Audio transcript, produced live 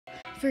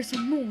for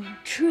some more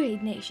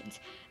Trade Nations,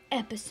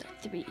 episode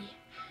 3.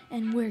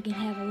 And we're gonna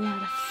have a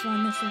lot of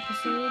fun this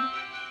episode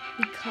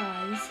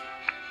because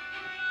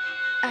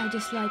I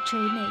just like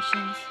Trade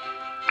Nations.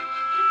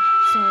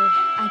 So,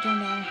 I don't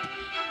know.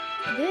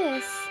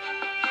 This,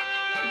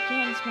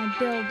 again, is my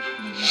build.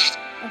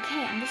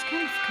 Okay, I'm just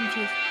kind of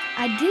confused.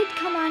 I did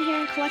come on here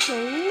and collect a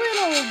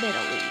little bit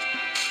of wheat.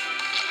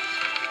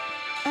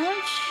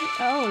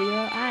 Oh,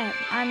 yeah,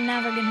 I'm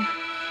never gonna...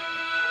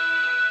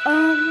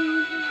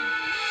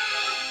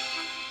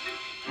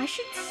 I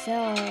should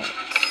sell some.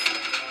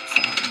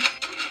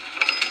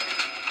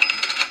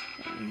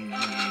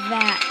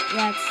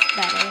 That's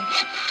better.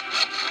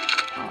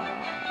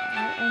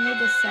 I need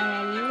to sell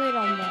a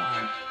little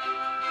more.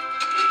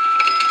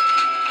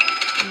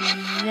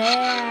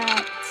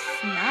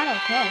 That's not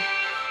okay.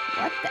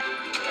 What the?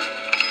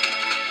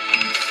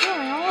 I'm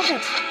selling all of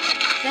it.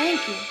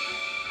 Thank you.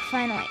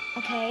 Finally.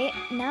 Okay,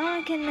 now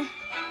I can...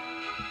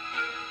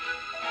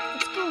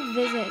 Let's go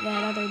visit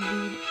that other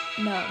dude.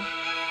 No.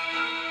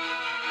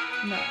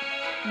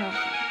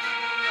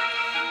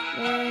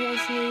 Where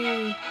is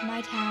he?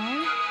 My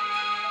town?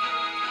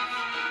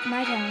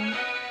 Okay.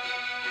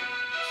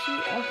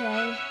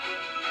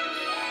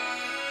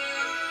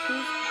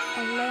 She's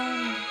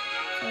alone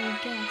for a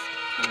guest.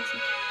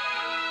 Classic.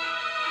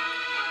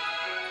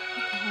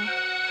 What the heck?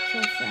 So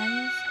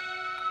friends?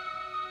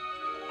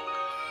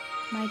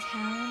 My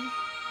town?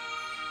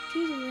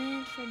 Choose a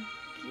land for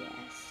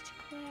guest.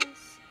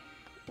 Classic.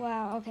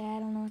 Wow, okay, I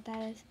don't know what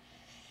that is.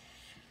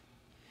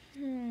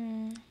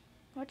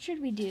 What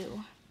should we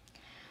do?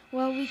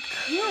 Well, we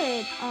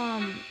could,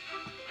 I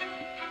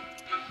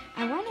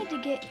wanted to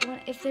get,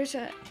 if there's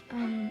a,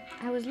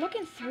 I was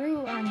looking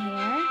through on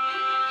here,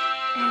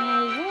 and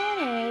I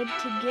wanted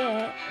to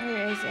get,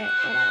 where is it,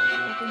 what I was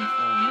looking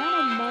for, not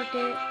a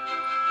market,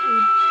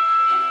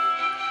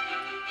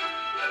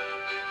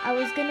 I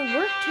was going to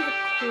work to the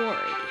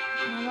quarry,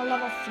 I'm a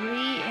level 3,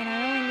 and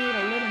I only need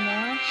a little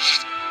more,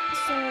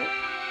 so,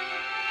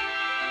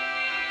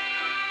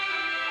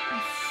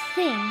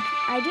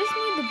 I just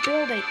need to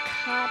build a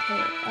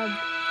cottage. I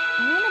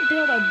want to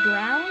build a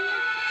brown.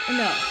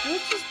 No,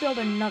 let's just build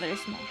another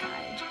small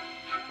cottage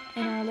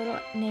in our little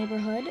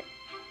neighborhood.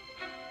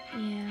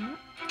 Yeah,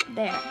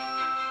 there.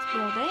 It's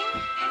building.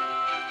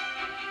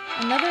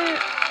 Another.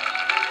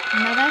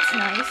 Now that's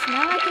nice.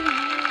 Now I can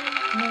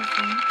have no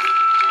things.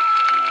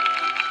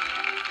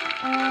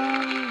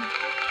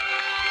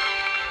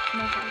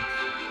 No thanks.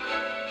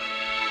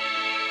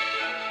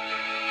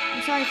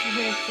 I'm sorry if you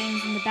hear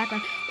things in the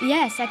background.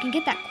 Yes, I can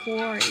get that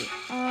quarry.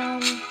 I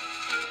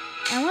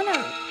want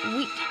to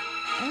wheat.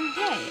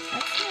 Okay,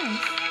 that's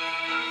nice.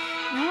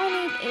 Now I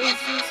need is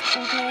this,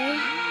 okay.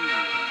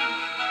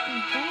 And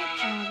that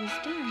job is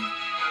done.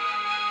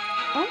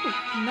 Oh,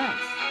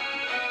 nice.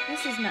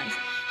 This is nice.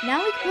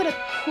 Now we can put a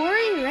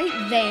quarry right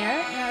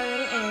there in our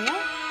little area.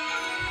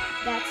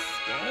 That's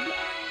good.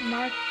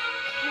 Market,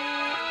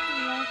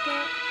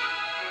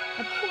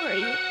 a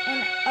quarry,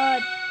 and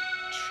a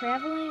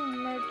traveling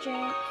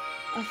merchant,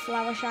 a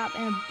flower shop,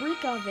 and a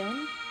brick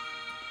oven.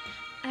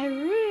 I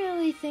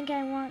really think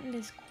I want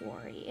this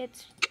quarry.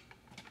 It's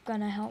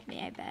gonna help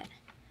me, I bet.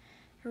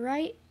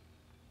 Right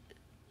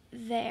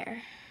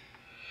there.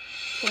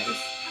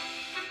 Place.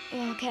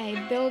 Okay,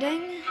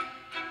 building.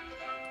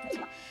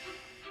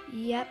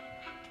 Yep.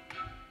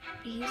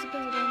 He's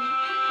building.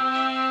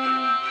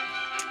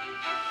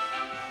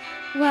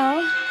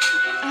 Well,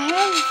 I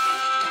have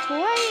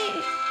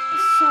quite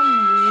some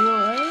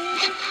wood.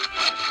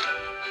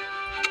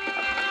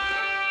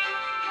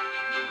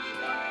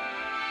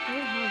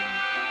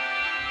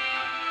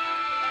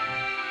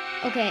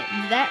 Okay,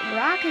 that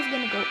rock is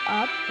gonna go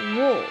up.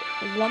 Whoa,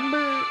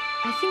 lumber.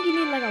 I think you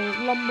need like a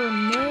lumber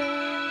mill.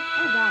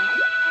 Oh gosh.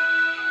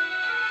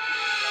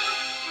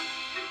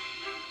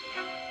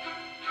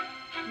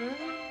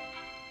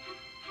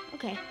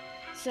 Okay,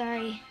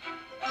 sorry.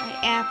 My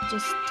app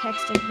just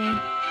texted me.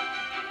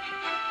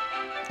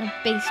 A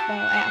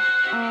baseball app.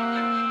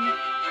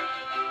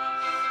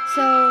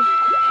 So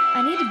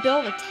I need to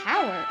build a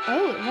tower.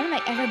 Oh, when am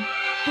I ever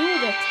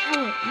build a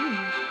tower?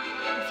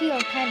 I feel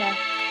kind of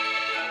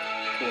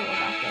cool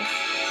about this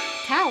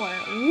tower.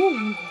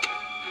 Ooh,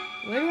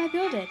 where do I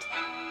build it?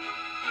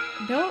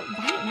 Build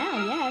right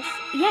now.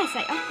 Yes,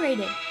 I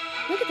upgraded.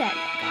 Look at that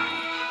guy.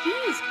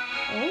 He's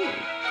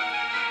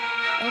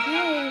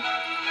okay.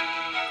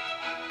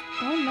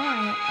 Oh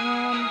my.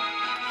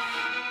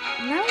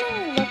 Now I'm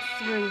gonna look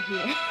through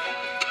here.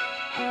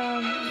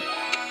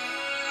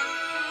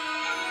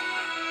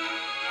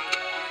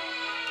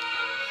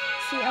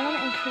 See, I want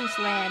to increase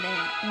land,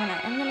 and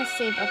I'm gonna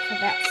save up for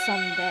that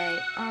someday.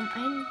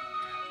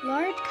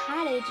 Large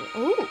cottage.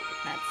 Oh,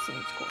 that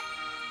seems cool.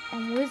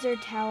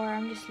 Wizard tower.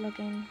 I'm just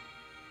looking.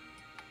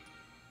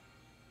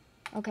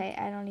 Okay,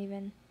 I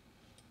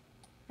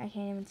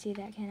can't even see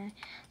that, can I?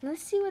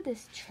 Let's see what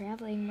this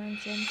traveling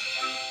merchant.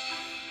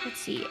 Let's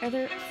see. Are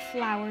there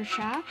flower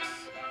shops?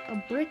 A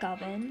brick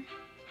oven.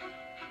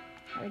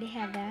 I already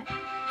have that.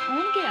 I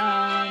want to get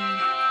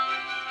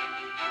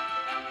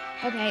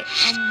Okay,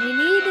 we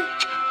need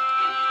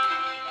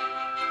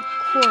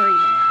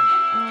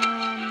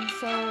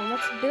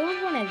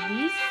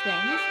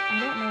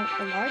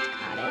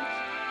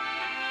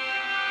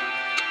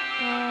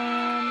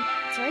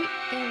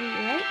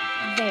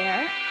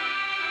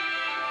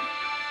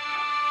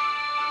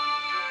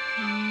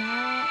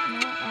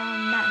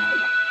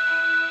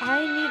I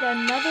need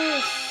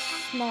another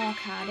small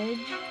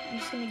cottage. I'm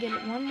just gonna get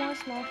one more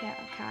small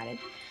cottage.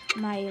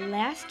 My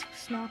last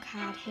small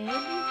cottage.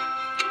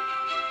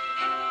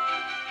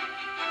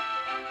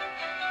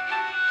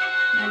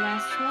 My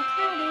last small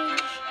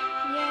cottage.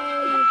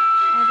 Yay!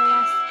 I have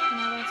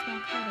my last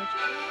small cottage.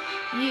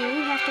 You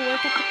have to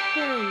work at the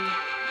quarry.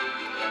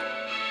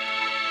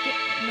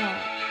 No.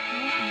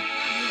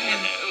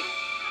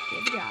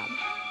 Get a job.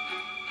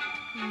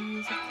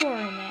 He's a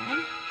quarryman.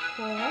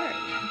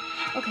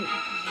 Okay,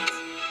 yes.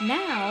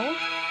 Now,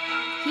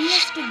 he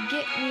has to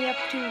get me up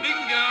to...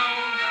 Bingo!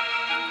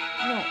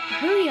 No,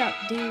 hurry up,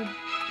 dude. Oh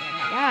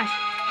my gosh.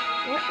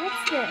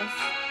 What's this?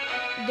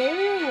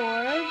 Daily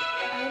reward.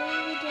 Item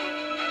of the day.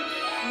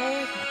 No,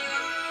 it's not.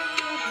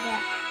 What's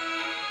that?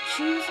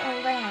 Choose a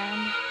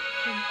land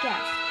for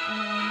guests.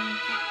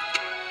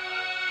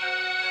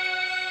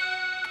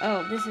 Oh,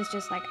 this is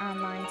just like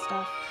online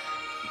stuff.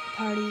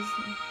 Parties.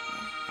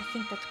 I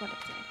think that's what it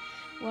said.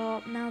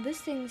 Well, now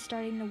this thing's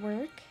starting to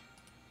work.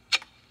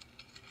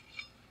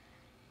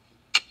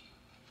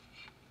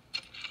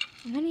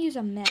 I'm gonna use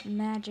a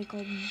magical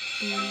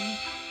beam.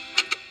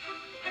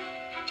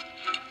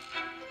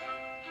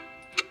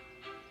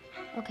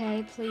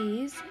 Okay,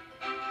 please.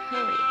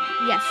 Hurry.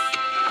 Yes.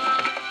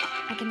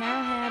 I can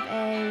now have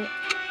a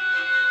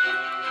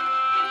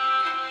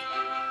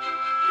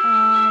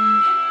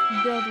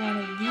build one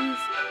of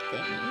these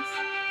things.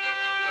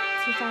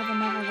 See if I have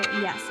enough of it.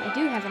 Yes, I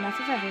do have enough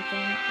of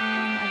everything.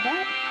 I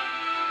bet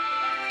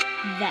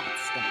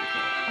that's gonna be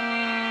cool.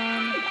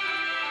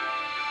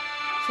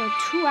 So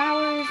 2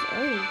 hours.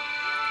 Oh,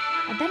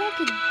 I bet I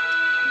could.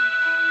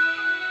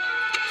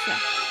 So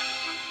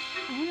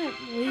I want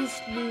to release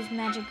these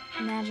magic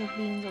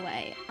beans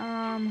away.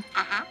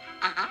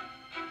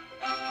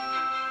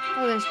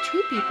 Oh, there's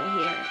 2 people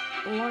here.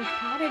 The large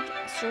cottage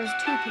stores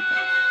 2 people.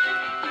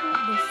 How about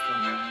this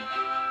thing?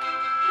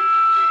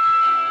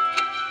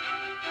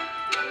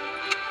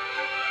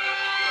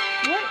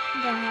 What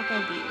the heck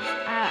are these?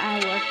 I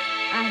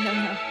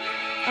don't know.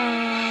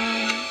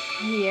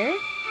 Here.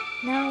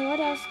 Now what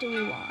else do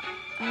we want?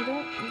 I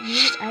don't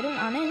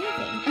want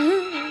anything.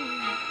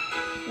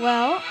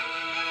 Well,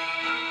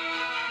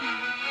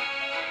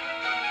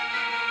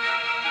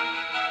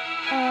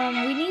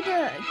 we need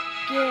to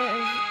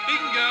give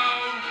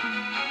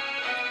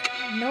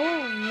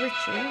Noah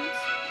Richards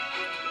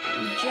a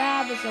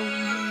job as a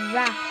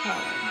rock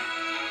hauler.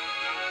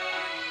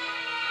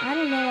 I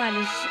don't know why I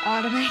just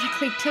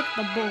automatically took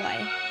the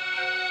boy.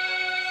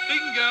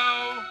 Bingo!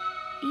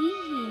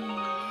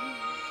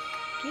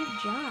 Good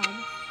job.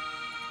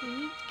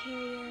 Weed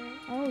carrier.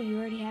 Oh, you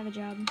already have a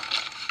job.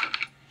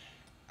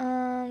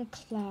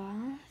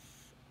 Cloth.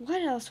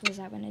 What else was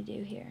I gonna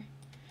do here?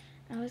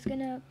 I was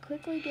gonna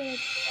quickly get a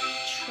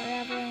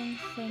traveling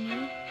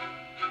thingy.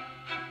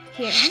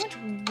 Here, how much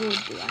wood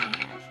do I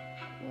have?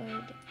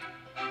 Wood.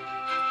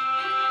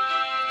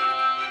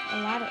 I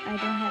don't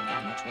have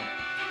that much wood.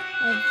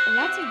 I have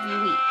lots of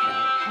wheat,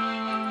 though.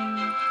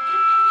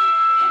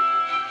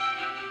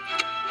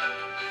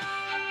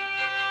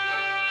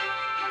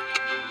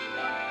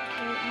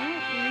 Okay, I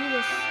want you,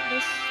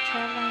 this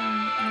traveling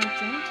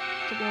merchant,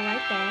 to go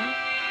right there.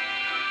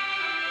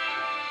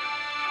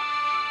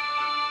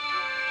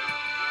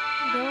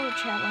 Go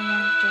traveling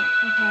merchant.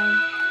 Okay.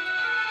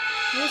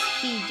 What does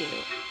he do?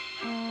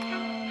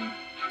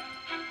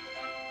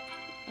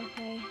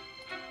 Okay.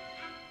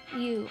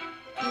 You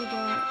go.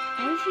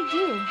 What does he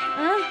do?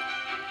 What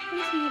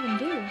does he even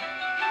do?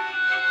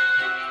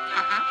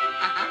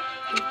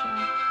 Good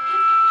job.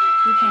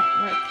 You can't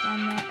work on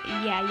that.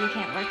 Yeah, you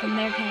can't work in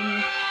there, can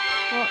you?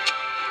 Well.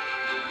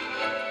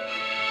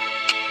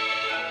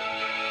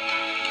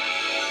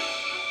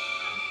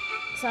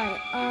 Sorry.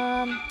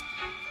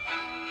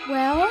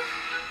 Well.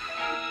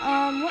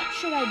 What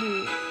should I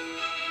do?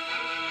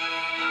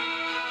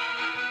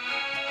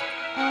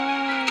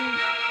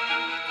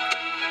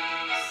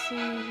 See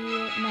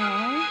here. No.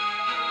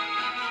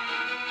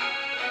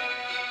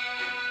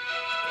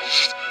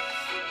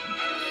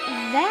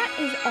 That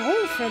is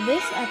all for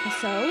this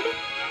episode.